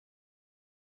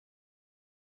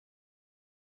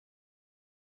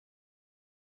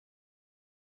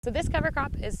So this cover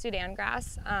crop is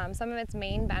Sudangrass. Some of its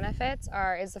main benefits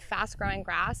is a fast-growing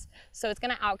grass, so it's going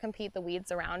to outcompete the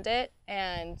weeds around it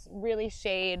and really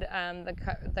shade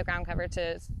the ground cover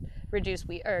to reduce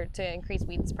to increase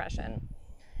weed suppression.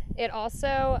 It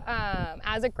also,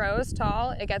 as it grows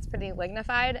tall, it gets pretty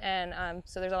lignified, and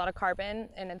so there's a lot of carbon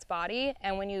in its body.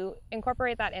 And when you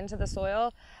incorporate that into the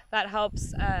soil, that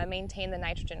helps maintain the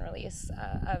nitrogen release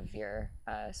of your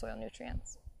soil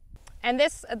nutrients. And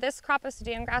this crop of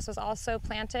Sudangrass was also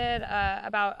planted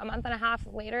about a month and a half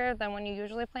later than when you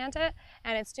usually plant it,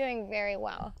 and it's doing very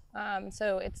well.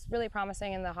 So it's really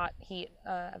promising in the hot heat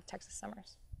of Texas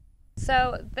summers.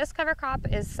 So this cover crop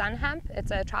is Sunn Hemp.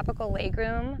 It's a tropical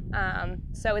legume,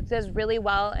 so it does really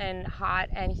well in hot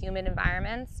and humid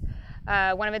environments.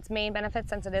 One of its main benefits,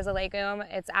 since it is a legume,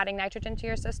 it's adding nitrogen to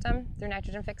your system through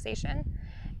nitrogen fixation.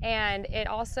 And it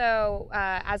also,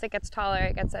 as it gets taller,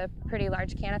 it gets a pretty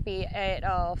large canopy,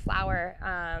 it'll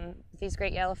flower these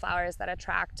great yellow flowers that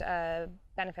attract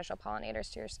beneficial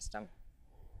pollinators to your system.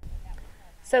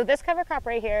 So this cover crop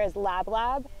right here is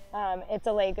Lablab. It's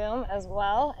a legume as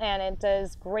well, and it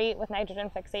does great with nitrogen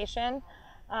fixation.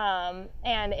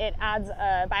 And it adds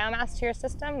biomass to your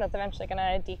system that's eventually going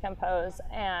to decompose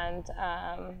and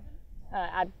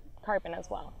add carbon as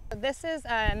well. This is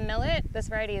a millet. This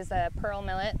variety is a pearl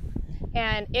millet,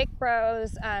 and it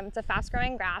grows, it's a fast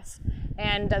growing grass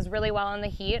and does really well in the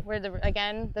heat.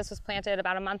 Again, this was planted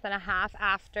about a month and a half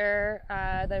after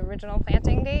the original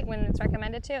planting date when it's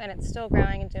recommended to, and it's still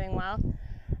growing and doing well.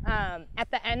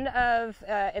 At the end of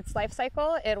its life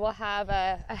cycle, it will have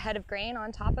a head of grain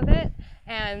on top of it,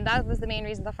 and that was the main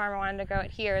reason the farmer wanted to grow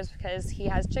it here, is because he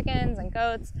has chickens and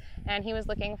goats, and he was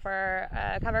looking for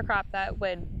a cover crop that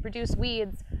would reduce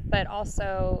weeds but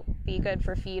also be good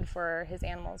for feed for his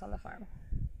animals on the farm.